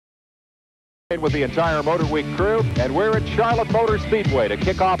With the entire MotorWeek crew, and we're at Charlotte Motor Speedway to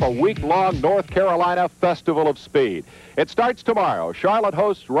kick off a week-long North Carolina Festival of Speed. It starts tomorrow. Charlotte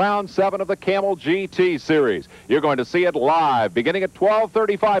hosts round 7 of the Camel GT Series. You're going to see it live beginning at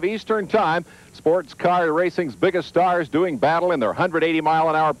 12:35 Eastern Time. Sports car racing's biggest stars doing battle in their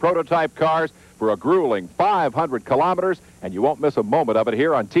 180-mile-an-hour prototype cars for a grueling 500 kilometers, and you won't miss a moment of it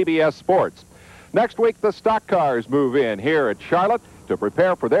here on TBS Sports. Next week, the stock cars move in here at Charlotte to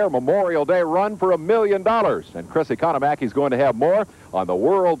prepare for their Memorial Day run for $1 million. And Chris Economaki's going to have more on the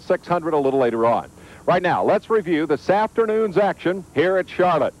World 600 a little later on. Right now, let's review this afternoon's action here at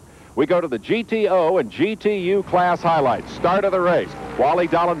Charlotte. We go to the GTO and GTU class highlights. Start of the race. Wally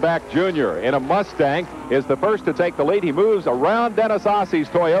Dallenbach Jr. in a Mustang is the first to take the lead. He moves around Dennis Ossie's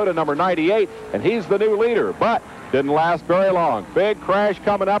Toyota number 98, and he's the new leader. But didn't last very long. Big crash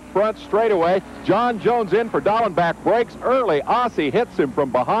coming up front straightaway. John Jones in for Dallenbach, breaks early. Ossie hits him from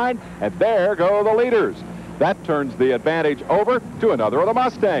behind, and there go the leaders. That turns the advantage over to another of the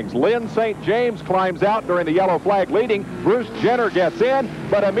Mustangs. Lynn St. James climbs out during the yellow flag leading. Bruce Jenner gets in,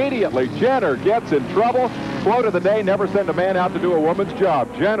 but immediately Jenner gets in trouble. Quote of the day, never send a man out to do a woman's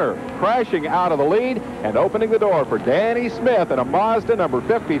job. Jenner crashing out of the lead and opening the door for Danny Smith in a Mazda number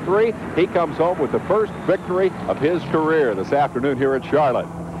 53. He comes home with the first victory of his career this afternoon here at Charlotte.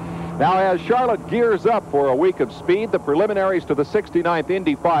 Now, as Charlotte gears up for a week of speed, the preliminaries to the 69th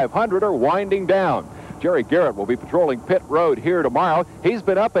Indy 500 are winding down. Jerry Garrett will be patrolling pit road here tomorrow. He's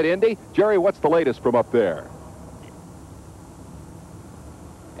been up at Indy. Jerry, what's the latest from up there?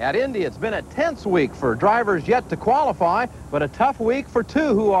 At Indy, it's been a tense week for drivers yet to qualify, but a tough week for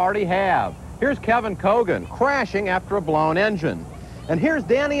two who already have. Here's Kevin Cogan crashing after a blown engine. And here's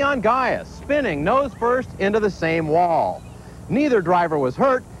Danny Ongaius spinning nose first into the same wall. Neither driver was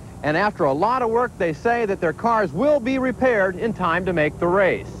hurt, and after a lot of work, they say that their cars will be repaired in time to make the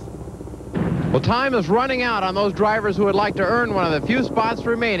race. Well, time is running out on those drivers who would like to earn one of the few spots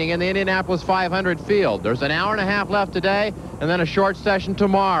remaining in the Indianapolis 500 field. There's an hour and a half left today, and then a short session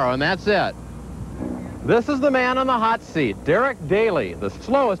tomorrow, and that's it. This is the man on the hot seat, Derek Daly, the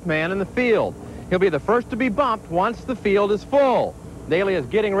slowest man in the field. He'll be the first to be bumped once the field is full. Daly is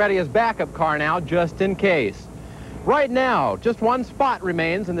getting ready his backup car now, just in case. Right now, just one spot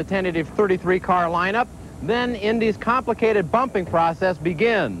remains in the tentative 33-car lineup. Then Indy's complicated bumping process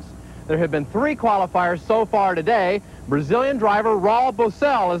begins. There have been 3 qualifiers so far today. Brazilian driver Raul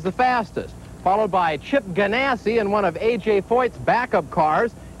Boesel is the fastest, followed by Chip Ganassi in one of A.J. Foyt's backup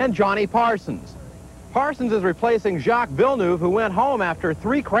cars, and Johnny Parsons. Parsons is replacing Jacques Villeneuve, who went home after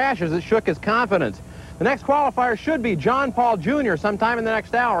 3 crashes that shook his confidence. The next qualifier should be John Paul Jr. sometime in the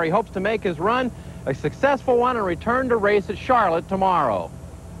next hour. He hopes to make his run a successful one and return to race at Charlotte tomorrow.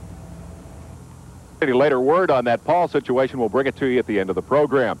 Any later word on that Paul situation, we'll bring it to you at the end of the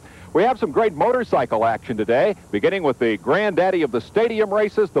program. We have some great motorcycle action today, beginning with the granddaddy of the stadium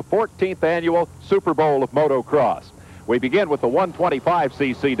races, the 14th annual Super Bowl of Motocross. We begin with the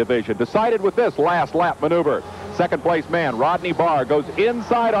 125cc division, decided with this last lap maneuver. Second place man Rodney Barr goes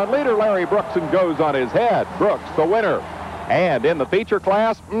inside on leader Larry Brooks and goes on his head. Brooks the winner. And in the feature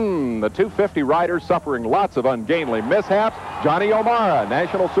class, the 250 riders suffering lots of ungainly mishaps. Johnny O'Mara,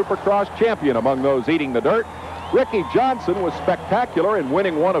 national supercross champion among those eating the dirt. Ricky Johnson was spectacular in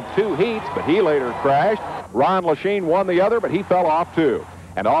winning one of 2 heats, but he later crashed. Ron Lachine won the other, but he fell off too.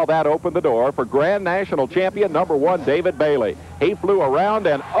 And all that opened the door for Grand National Champion number 1, David Bailey. He flew around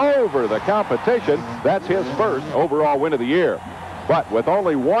and over the competition. That's his first overall win of the year. But with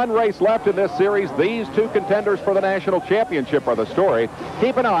only one race left in this series, these 2 contenders for the national championship are the story.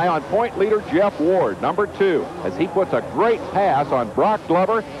 Keep an eye on point leader Jeff Ward, number 2, as he puts a great pass on Brock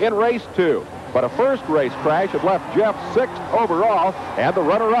Glover in race 2. But a first race crash had left Jeff 6th overall, and the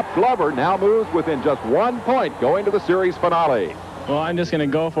runner-up Glover now moves within just 1 point going to the series finale. Well, I'm just going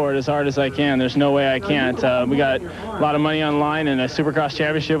to go for it as hard as I can. There's no way I can't. We got a lot of money on the line in a Supercross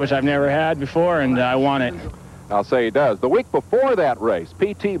championship, which I've never had before, and I want it. I'll say he does. The week before that race,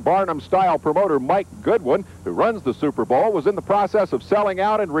 P.T. Barnum-style promoter Mike Goodwin, who runs the Super Bowl, was in the process of selling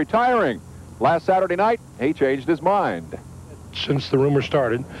out and retiring. Last Saturday night, he changed his mind. Since the rumor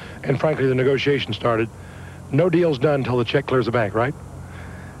started, and frankly the negotiation started, no deal's done until the check clears the bank, right?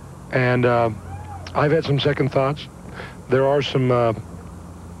 And I've had some second thoughts. There are some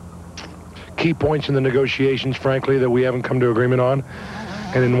key points in the negotiations, frankly, that we haven't come to agreement on.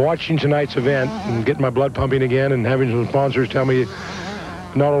 And in watching tonight's event and getting my blood pumping again and having some sponsors tell me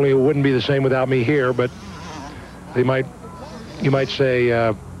not only it wouldn't be the same without me here, but you might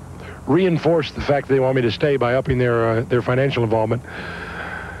say, reinforce the fact that they want me to stay by upping their financial involvement.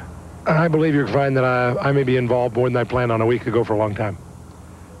 I believe you'll find that I may be involved more than I planned on a week ago for a long time.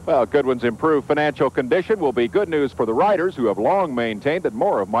 Well, Goodwin's improved financial condition will be good news for the riders who have long maintained that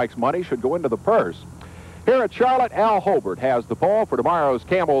more of Mike's money should go into the purse. Here at Charlotte, Al Holbert has the pole for tomorrow's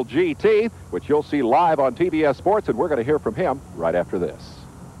Camel GT, which you'll see live on TBS Sports, and we're going to hear from him right after this.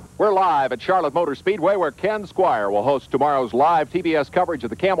 We're live at Charlotte Motor Speedway, where Ken Squire will host tomorrow's live TBS coverage of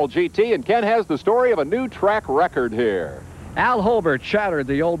the Camel GT, and Ken has the story of a new track record here. Al Holbert shattered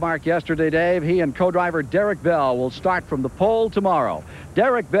the old mark yesterday, Dave. He and co-driver Derek Bell will start from the pole tomorrow.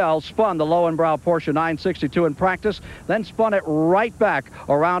 Derek Bell spun the Lowenbrow Porsche 962 in practice, then spun it right back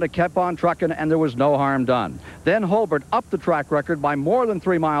around. It kept on trucking, and there was no harm done. Then Holbert upped the track record by more than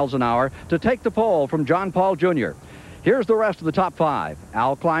 3 miles an hour to take the pole from John Paul Jr. Here's the rest of the top 5.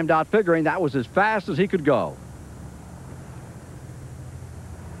 Al climbed out figuring that was as fast as he could go.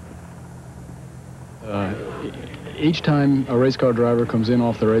 Each time a race car driver comes in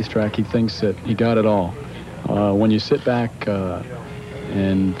off the racetrack, he thinks that he got it all. When you sit back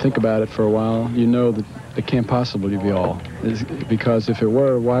and think about it for a while, you know that it can't possibly be all. Because if it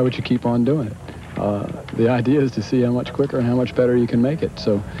were, why would you keep on doing it? The idea is to see how much quicker and how much better you can make it.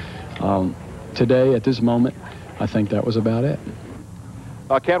 So today, at this moment, I think that was about it.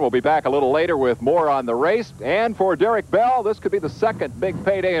 Ken will be back a little later with more on the race. And for Derek Bell, this could be the second big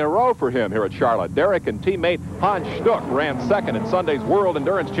payday in a row for him here at Charlotte. Derek and teammate Hans Stuck ran second in Sunday's World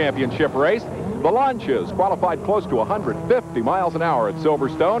Endurance Championship race. The Launches qualified close to 150 miles an hour at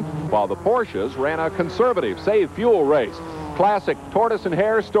Silverstone, while the Porsches ran a conservative save fuel race. Classic tortoise and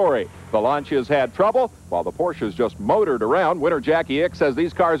hare story. The Launches had trouble, while the Porsches just motored around. Winner Jackie Ick says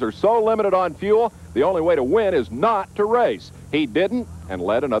these cars are so limited on fuel, the only way to win is not to race. He didn't and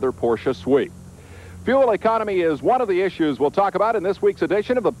led another Porsche sweep. Fuel economy is one of the issues we'll talk about in this week's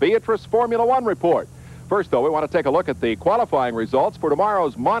edition of the Beatrice Formula One Report. First, though, we want to take a look at the qualifying results for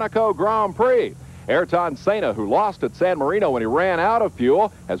tomorrow's Monaco Grand Prix. Ayrton Senna, who lost at San Marino when he ran out of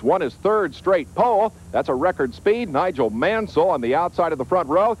fuel, has won his 3rd straight pole. That's a record speed. Nigel Mansell on the outside of the front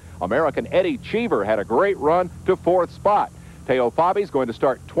row. American Eddie Cheever had a great run to 4th spot. Teo Fabi's going to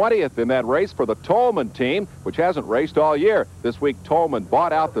start 20th in that race for the Tolman team, which hasn't raced all year. This week, Tolman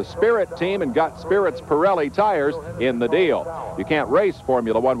bought out the Spirit team and got Spirit's Pirelli tires in the deal. You can't race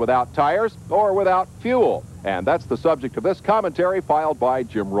Formula One without tires or without fuel. And that's the subject of this commentary filed by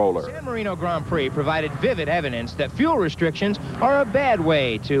Jim Roller. San Marino Grand Prix provided vivid evidence that fuel restrictions are a bad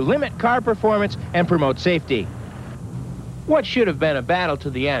way to limit car performance and promote safety. What should have been a battle to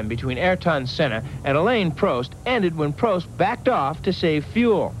the end between Ayrton Senna and Alain Prost ended when Prost backed off to save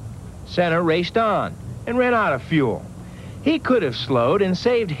fuel. Senna raced on and ran out of fuel. He could have slowed and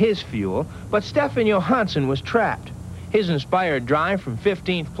saved his fuel, but Stefan Johansson was trapped. His inspired drive from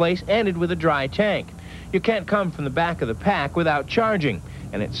 15th place ended with a dry tank. You can't come from the back of the pack without charging,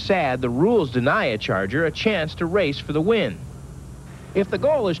 and it's sad the rules deny a charger a chance to race for the win. If the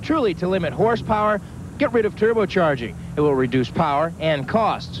goal is truly to limit horsepower, get rid of turbocharging. It will reduce power and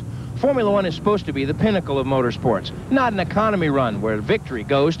costs. Formula One is supposed to be the pinnacle of motorsports, not an economy run where victory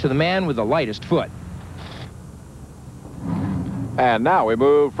goes to the man with the lightest foot. And now we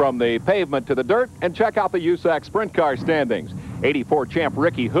move from the pavement to the dirt and check out the USAC sprint car standings. 84 champ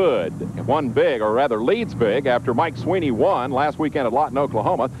Ricky Hood won big, or rather leads big, after Mike Sweeney won last weekend at Lawton,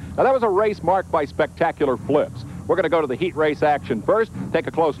 Oklahoma. Now, that was a race marked by spectacular flips. We're going to go to the heat race action first. Take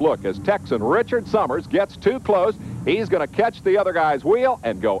a close look as Texan Richard Summers gets too close. He's going to catch the other guy's wheel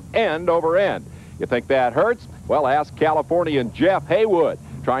and go end over end. You think that hurts? Well, ask Californian Jeff Haywood.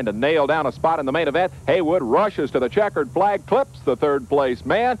 Trying to nail down a spot in the main event, Haywood rushes to the checkered flag, clips the 3rd place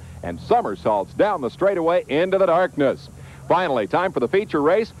man, and somersaults down the straightaway into the darkness. Finally, time for the feature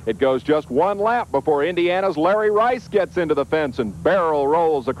race. It goes just 1 lap before Indiana's Larry Rice gets into the fence and barrel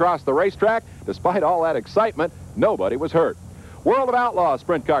rolls across the racetrack. Despite all that excitement, nobody was hurt. World of Outlaws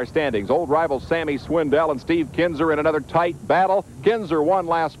sprint car standings. Old rivals Sammy Swindell and Steve Kinzer in another tight battle. Kinzer won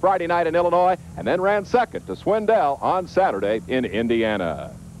last Friday night in Illinois and then ran second to Swindell on Saturday in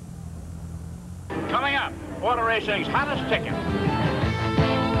Indiana. Coming up, auto racing's hottest ticket.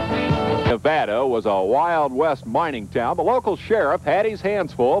 Nevada was a Wild West mining town. The local sheriff had his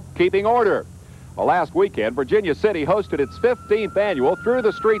hands full keeping order. Well, last weekend, Virginia City hosted its 15th annual Through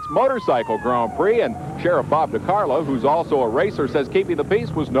the Streets Motorcycle Grand Prix, and Sheriff Bob DiCarlo, who's also a racer, says keeping the peace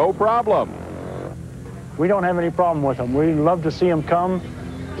was no problem. We don't have any problem with them. We love to see them come.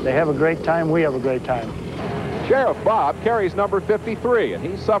 They have a great time. We have a great time. Sheriff Bob carries number 53, and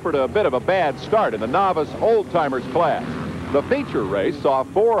he suffered a bit of a bad start in the novice old-timers class. The feature race saw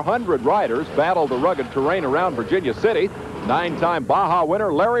 400 riders battle the rugged terrain around Virginia City. 9-time Baja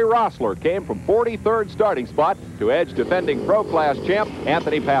winner Larry Rossler came from 43rd starting spot to edge defending pro-class champ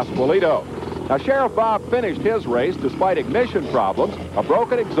Anthony Pasqualito. Now, Sheriff Bob finished his race despite ignition problems, a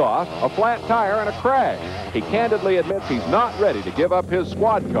broken exhaust, a flat tire, and a crash. He candidly admits he's not ready to give up his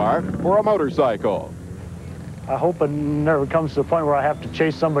squad car for a motorcycle. I hope it never comes to the point where I have to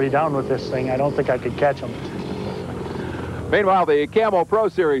chase somebody down with this thing. I don't think I could catch them. Meanwhile, the Camel Pro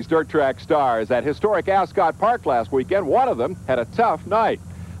Series dirt track stars at historic Ascot Park last weekend, one of them had a tough night.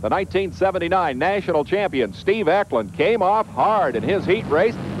 The 1979 national champion Steve Eklund came off hard in his heat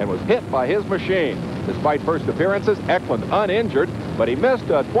race and was hit by his machine. Despite first appearances, Eklund uninjured, but he missed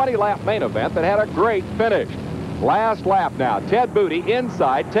a 20-lap main event that had a great finish. Last lap now, Ted Booty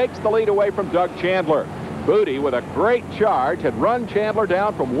inside takes the lead away from Doug Chandler. Booty, with a great charge, had run Chandler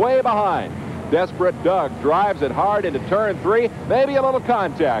down from way behind. Desperate Doug drives it hard into turn 3, maybe a little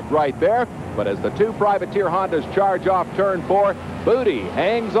contact right there, but as the two Privateer Hondas charge off turn 4, Booty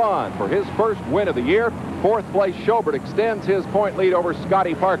hangs on for his first win of the year. Fourth place Schobert extends his point lead over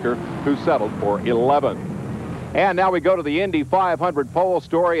Scotty Parker, who settled for 11th. And now we go to the Indy 500 pole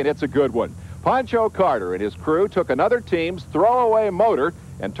story, and it's a good one. Pancho Carter and his crew took another team's throwaway motor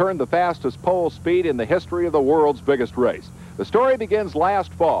and turned the fastest pole speed in the history of the world's biggest race. The story begins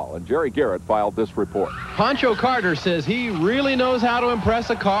last fall, and Jerry Garrett filed this report. Pancho Carter says he really knows how to impress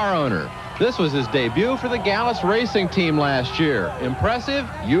a car owner. This was his debut for the Gallus Racing Team last year. Impressive?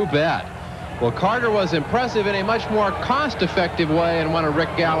 You bet. Well, Carter was impressive in a much more cost-effective way in one of Rick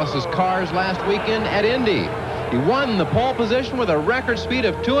Gallus's cars last weekend at Indy. He won the pole position with a record speed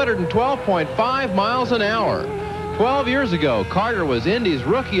of 212.5 miles an hour. 12 years ago, Carter was Indy's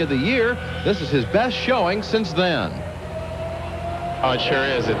Rookie of the Year. This is his best showing since then. Oh, it sure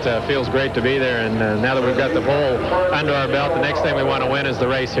is. It feels great to be there, and now that we've got the pole under our belt, the next thing we want to win is the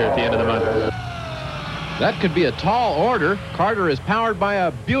race here at the end of the month. That could be a tall order. Carter is powered by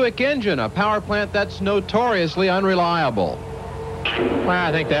a Buick engine, a power plant that's notoriously unreliable. Well,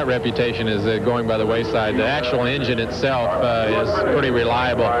 I think that reputation is going by the wayside. The actual engine itself is pretty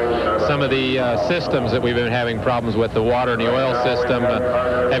reliable. Some of the systems that we've been having problems with, the water and the oil system,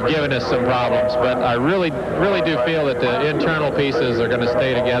 have given us some problems. But I really do feel that the internal pieces are going to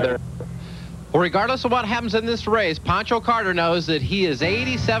stay together. Well, regardless of what happens in this race, Pancho Carter knows that he is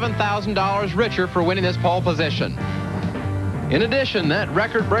 $87,000 richer for winning this pole position. In addition, that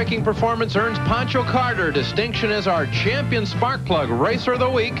record-breaking performance earns Pancho Carter distinction as our champion spark plug Racer of the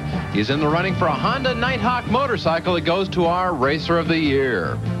Week. He's in the running for a Honda Nighthawk motorcycle that goes to our Racer of the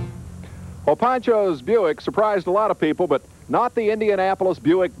Year. Well, Pancho's Buick surprised a lot of people, but not the Indianapolis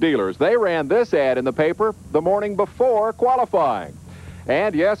Buick dealers. They ran this ad in the paper the morning before qualifying.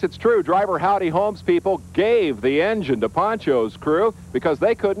 And yes, it's true, driver Howdy Holmes people gave the engine to Pancho's crew because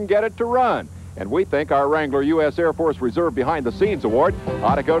they couldn't get it to run. And we think our Wrangler U.S. Air Force Reserve Behind the Scenes Award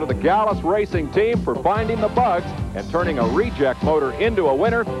ought to go to the Gallus Racing Team for finding the bugs and turning a reject motor into a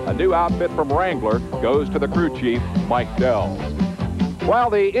winner. A new outfit from Wrangler goes to the crew chief, Mike Dells. While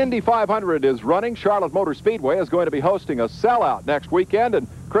the Indy 500 is running, Charlotte Motor Speedway is going to be hosting a sellout next weekend, and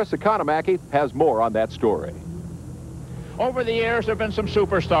Chris Economaki has more on that story. Over the years, there have been some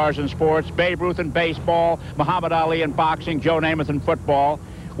superstars in sports. Babe Ruth in baseball, Muhammad Ali in boxing, Joe Namath in football.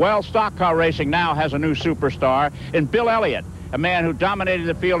 Well, stock car racing now has a new superstar in Bill Elliott, a man who dominated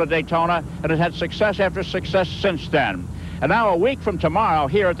the field at Daytona and has had success after success since then. And now a week from tomorrow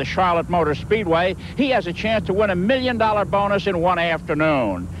here at the Charlotte Motor Speedway, he has a chance to win $1 million bonus in one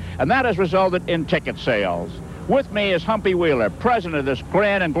afternoon. And that has resulted in ticket sales. With me is Humpy Wheeler, president of this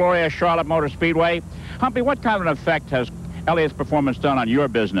grand and glorious Charlotte Motor Speedway. Humpy, what kind of an effect has Elliott's performance done on your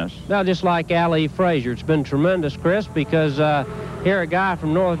business? Well, just like Ali Frazier, it's been tremendous, Chris, because here a guy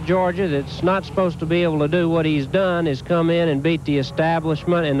from North Georgia that's not supposed to be able to do what he's done has come in and beat the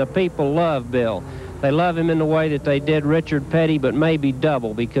establishment, and the people love Bill. They love him in the way that they did Richard Petty, but maybe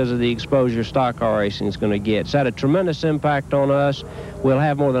double because of the exposure stock car racing is going to get. It's had a tremendous impact on us. We'll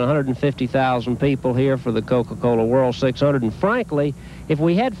have more than 150,000 people here for the Coca-Cola World 600, and frankly, if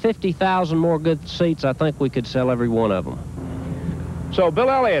we had 50,000 more good seats, I think we could sell every one of them. So Bill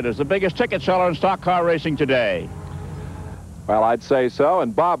Elliott is the biggest ticket seller in stock car racing today. Well, I'd say so,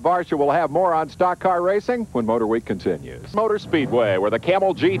 and Bob Varsha will have more on stock car racing when Motor Week continues. Motor Speedway, where the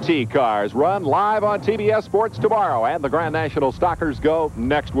Camel GT cars run live on TBS Sports tomorrow, and the Grand National Stockers go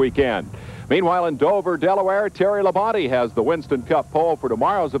next weekend. Meanwhile, in Dover, Delaware, Terry Labonte has the Winston Cup pole for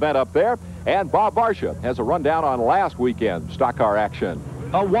tomorrow's event up there, and Bob Varsha has a rundown on last weekend's stock car action.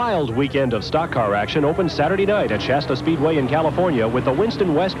 A wild weekend of stock car action opened Saturday night at Shasta Speedway in California with the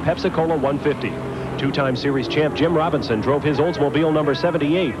Winston West Pepsi-Cola 150. Two-time series champ Jim Robinson drove his Oldsmobile number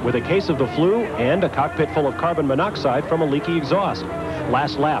 78 with a case of the flu and a cockpit full of carbon monoxide from a leaky exhaust.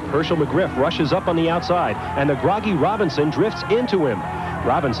 Last lap, Herschel McGriff rushes up on the outside, and the groggy Robinson drifts into him.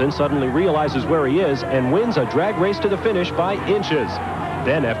 Robinson suddenly realizes where he is and wins a drag race to the finish by inches.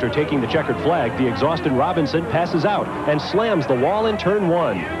 Then, after taking the checkered flag, the exhausted Robinson passes out and slams the wall in turn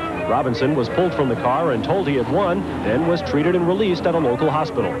 1. Robinson was pulled from the car and told he had won, then was treated and released at a local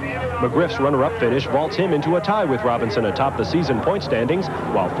hospital. McGriff's runner-up finish vaults him into a tie with Robinson atop the season point standings,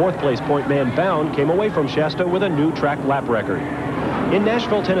 while fourth-place point man Bound came away from Shasta with a new track lap record. In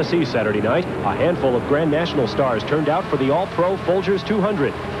Nashville, Tennessee, Saturday night, a handful of Grand National stars turned out for the All-Pro Folgers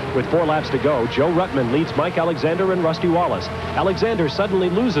 200. With 4 laps to go, Joe Ruttman leads Mike Alexander and Rusty Wallace. Alexander suddenly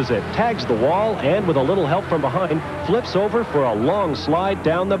loses it, tags the wall, and with a little help from behind, flips over for a long slide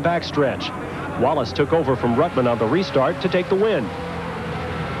down the backstretch. Wallace took over from Ruttman on the restart to take the win.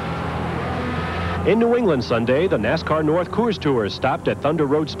 In New England Sunday, the NASCAR North Coors Tour stopped at Thunder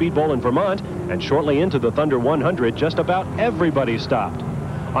Road Speed Bowl in Vermont, and shortly into the Thunder 100, just about everybody stopped.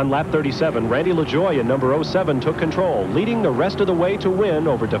 On lap 37, Randy LaJoie in number 07 took control, leading the rest of the way to win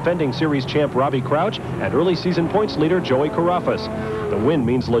over defending series champ Robbie Crouch and early season points leader Joey Karafis. The win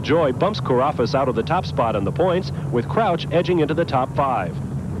means LaJoie bumps Karafis out of the top spot on the points, with Crouch edging into the top 5.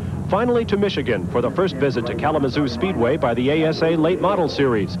 Finally to Michigan for the first visit to Kalamazoo Speedway by the ASA Late Model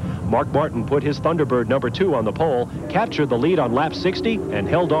Series. Mark Martin put his Thunderbird number 2 on the pole, captured the lead on lap 60, and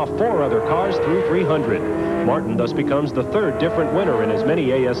held off 4 other cars through 300. Martin thus becomes the 3rd different winner in as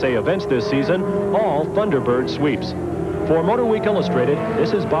many ASA events this season, all Thunderbird sweeps. For MotorWeek Illustrated,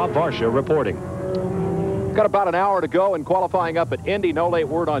 this is Bob Varsha reporting. Got about an hour to go in qualifying up at Indy. No late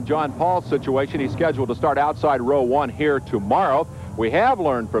word on John Paul's situation. He's scheduled to start outside row 1 here tomorrow. We have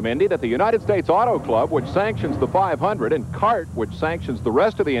learned from Indy that the United States Auto Club, which sanctions the 500, and CART, which sanctions the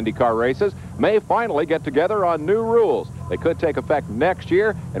rest of the IndyCar races, may finally get together on new rules. They could take effect next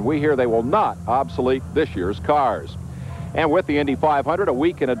year, and we hear they will not obsolete this year's cars. And with the Indy 500 a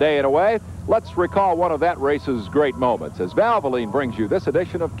week and a day away, let's recall one of that race's great moments as Valvoline brings you this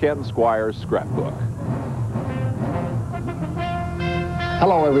edition of Ken Squire's Scrapbook.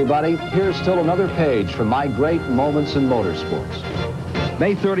 Hello, everybody. Here's still another page from my great moments in motorsports.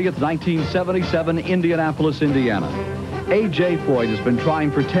 May 30th, 1977, Indianapolis, Indiana. A.J. Foyt has been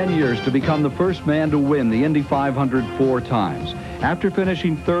trying for 10 years to become the first man to win the Indy 500 4 times. After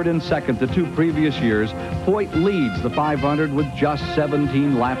finishing 3rd and 2nd the 2 previous years, Foyt leads the 500 with just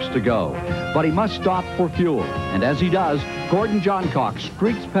 17 laps to go. But he must stop for fuel, and as he does, Gordon Johncock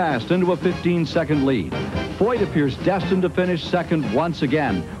streaks past into a 15-second lead. Foyt appears destined to finish 2nd once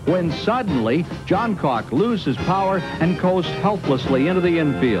again, when suddenly Johncock loses power and coasts helplessly into the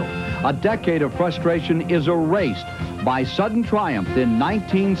infield. A decade of frustration is erased by sudden triumph in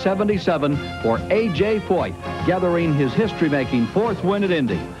 1977 for A.J. Foyt, gathering his history-making 4th win at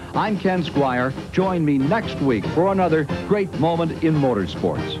Indy. I'm Ken Squire. Join me next week for another great moment in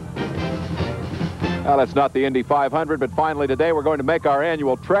motorsports. Well, that's not the Indy 500, but finally today we're going to make our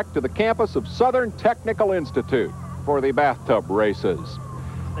annual trek to the campus of Southern Technical Institute for the bathtub races.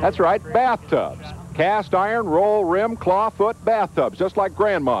 That's right, bathtubs. Cast iron, roll rim, clawfoot bathtubs, just like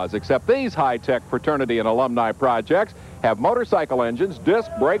Grandma's, except these high-tech fraternity and alumni projects have motorcycle engines, disc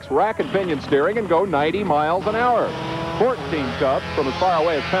brakes, rack and pinion steering, and go 90 miles an hour. 14 tubs from as far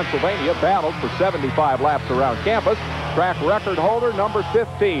away as Pennsylvania battled for 75 laps around campus. Track record holder number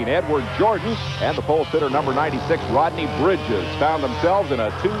 15, Edward Jordan, and the pole sitter number 96, Rodney Bridges, found themselves in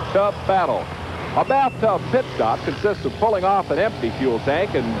a 2-tub battle. A bathtub pit stop consists of pulling off an empty fuel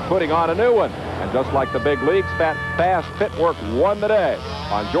tank and putting on a new one. And just like the big leagues, fast pit work won the day.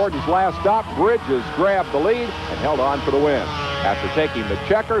 On Jordan's last stop, Bridges grabbed the lead and held on for the win. After taking the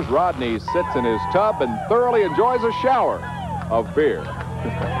checkers, Rodney sits in his tub and thoroughly enjoys a shower of beer.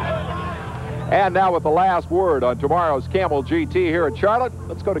 And now with the last word on tomorrow's Camel GT here at Charlotte,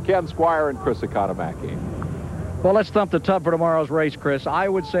 let's go to Ken Squire and Chris Economaki. Well, let's thump the tub for tomorrow's race, Chris. I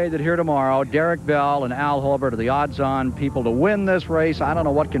would say that here tomorrow, Derek Bell and Al Holbert are the odds-on people to win this race. I don't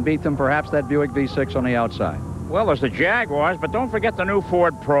know what can beat them. Perhaps that Buick V6 on the outside. Well, there's the Jaguars, but don't forget the new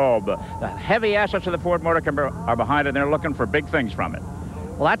Ford Probe. The heavy assets of the Ford Motor Company are behind it, and they're looking for big things from it.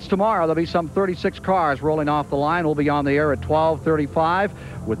 Well, that's tomorrow. There'll be some 36 cars rolling off the line. We'll be on the air at 12:35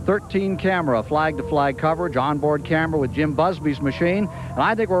 with 13 camera flag-to-flag coverage, onboard camera with Jim Busby's machine. And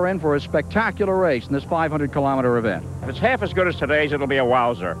I think we're in for a spectacular race in this 500-kilometer event. If it's half as good as today's, it'll be a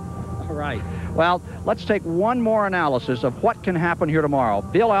wowzer. All right. Well, let's take one more analysis of what can happen here tomorrow.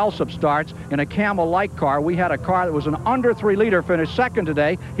 Bill Alsop starts in a Camel Light car. We had a car that was an under 3-liter, finished 2nd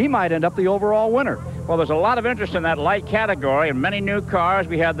today. He might end up the overall winner. Well, there's a lot of interest in that light category and many new cars.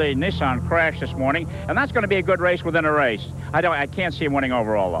 We had the Nissan crash this morning, and that's going to be a good race within a race. I can't see him winning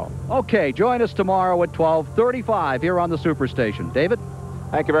overall, though. Okay, join us tomorrow at 12:35 here on the Superstation. David?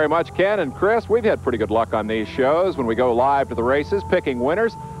 Thank you very much, Ken and Chris. We've had pretty good luck on these shows when we go live to the races, picking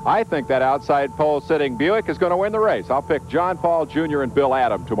winners. I think that outside pole sitting Buick is going to win the race. I'll pick John Paul Jr. and Bill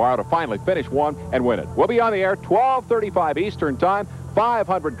Adam tomorrow to finally finish one and win it. We'll be on the air 12:35 Eastern Time.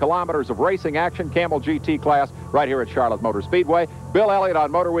 500 kilometers of racing action, Camel GT class, right here at Charlotte Motor Speedway. Bill Elliott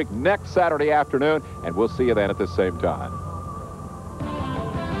on MotorWeek next Saturday afternoon, and we'll see you then at the same time.